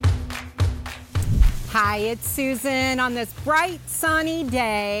Hi, it's Susan. On this bright, sunny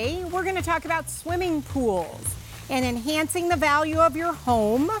day, we're going to talk about swimming pools and enhancing the value of your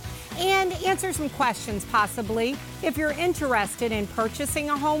home and answer some questions possibly if you're interested in purchasing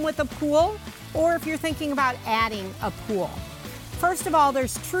a home with a pool or if you're thinking about adding a pool. First of all,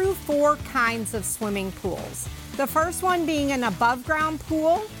 there's four kinds of swimming pools. The first one being an above-ground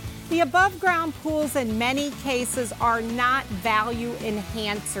pool. The above-ground pools in many cases are not value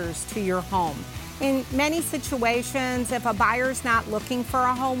enhancers to your home. In many situations, if a buyer's not looking for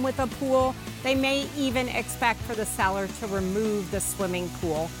a home with a pool, they may even expect for the seller to remove the swimming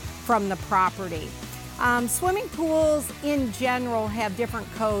pool from the property. Swimming pools in general have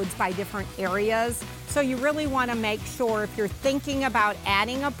different codes by different areas, so you really want to make sure if you're thinking about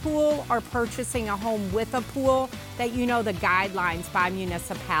adding a pool or purchasing a home with a pool that you know the guidelines by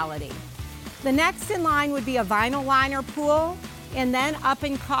municipality. The next in line would be a vinyl liner pool. And then up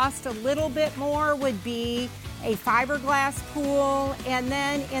in cost a little bit more would be a fiberglass pool, and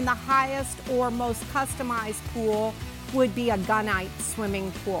then in the highest or most customized pool would be a gunite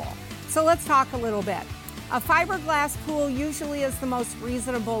swimming pool. So let's talk a little bit. A fiberglass pool usually is the most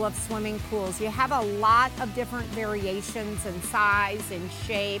reasonable of swimming pools. You have a lot of different variations in size and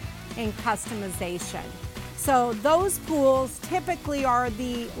shape and customization. So those pools typically are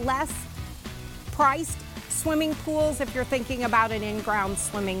the less priced swimming pools if you're thinking about an in-ground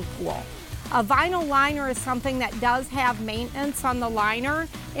swimming pool. A vinyl liner is something that does have maintenance on the liner,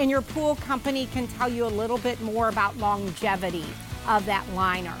 and your pool company can tell you a little bit more about longevity of that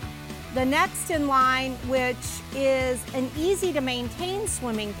liner. The next in line, which is an easy to maintain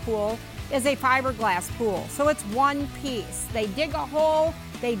swimming pool, is a fiberglass pool. So it's one piece. They dig a hole,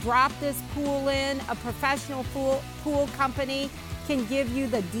 they drop this pool in, a professional pool company can give you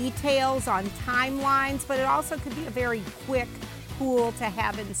the details on timelines, but it also could be a very quick pool to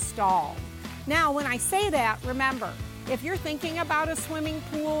have installed. Now, when I say that, remember, if you're thinking about a swimming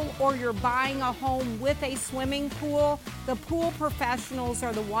pool or you're buying a home with a swimming pool, the pool professionals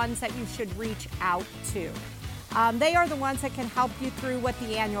are the ones that you should reach out to. They are the ones that can help you through what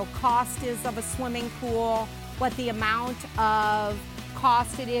the annual cost is of a swimming pool, what the amount of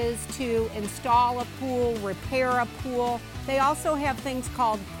cost it is to install a pool, repair a pool. They also have things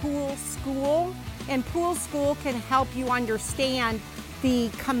called Pool School, and Pool School can help you understand the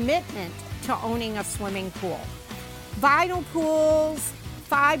commitment to owning a swimming pool. Vinyl pools,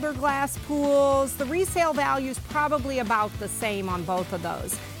 fiberglass pools, the resale value is probably about the same on both of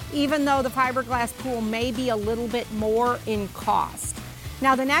those, even though the fiberglass pool may be a little bit more in cost.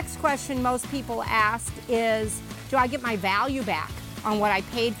 Now, the next question most people ask is, do I get my value back on what I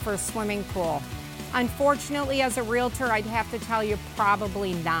paid for a swimming pool? Unfortunately, as a realtor, I'd have to tell you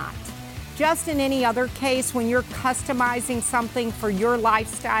probably not. Just in any other case, when you're customizing something for your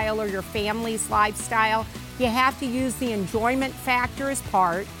lifestyle or your family's lifestyle, you have to use the enjoyment factor as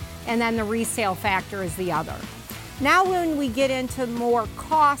part, and then the resale factor as the other. Now, when we get into more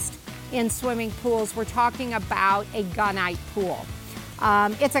cost in swimming pools, we're talking about a gunite pool.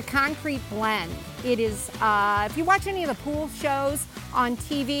 It's a concrete blend. It is, if you watch any of the pool shows on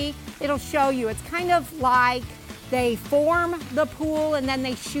TV, it'll show you. It's kind of like they form the pool and then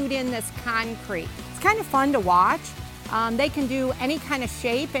they shoot in this concrete. It's kind of fun to watch. They can do any kind of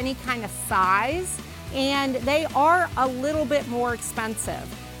shape, any kind of size, and they are a little bit more expensive.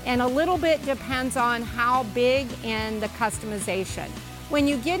 And a little bit depends on how big and the customization. When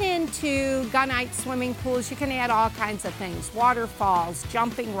you get into gunite swimming pools, you can add all kinds of things: waterfalls,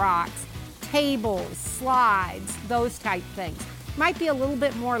 jumping rocks, tables, slides, those type things. Might be a little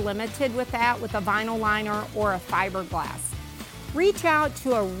bit more limited with that with a vinyl liner or a fiberglass. Reach out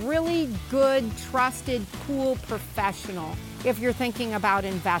to a really good, trusted pool professional if you're thinking about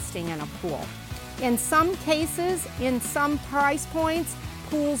investing in a pool. In some cases, in some price points,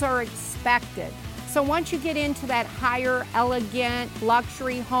 pools are expected. So once you get into that higher, elegant,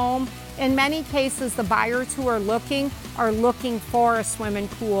 luxury home, in many cases, the buyers who are looking for a swimming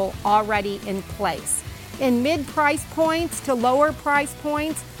pool already in place. In mid-price points to lower price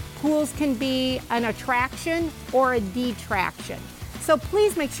points, pools can be an attraction or a detraction. So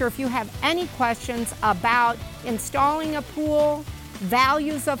please make sure if you have any questions about installing a pool,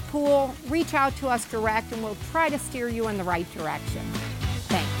 values of pool, reach out to us direct and we'll try to steer you in the right direction.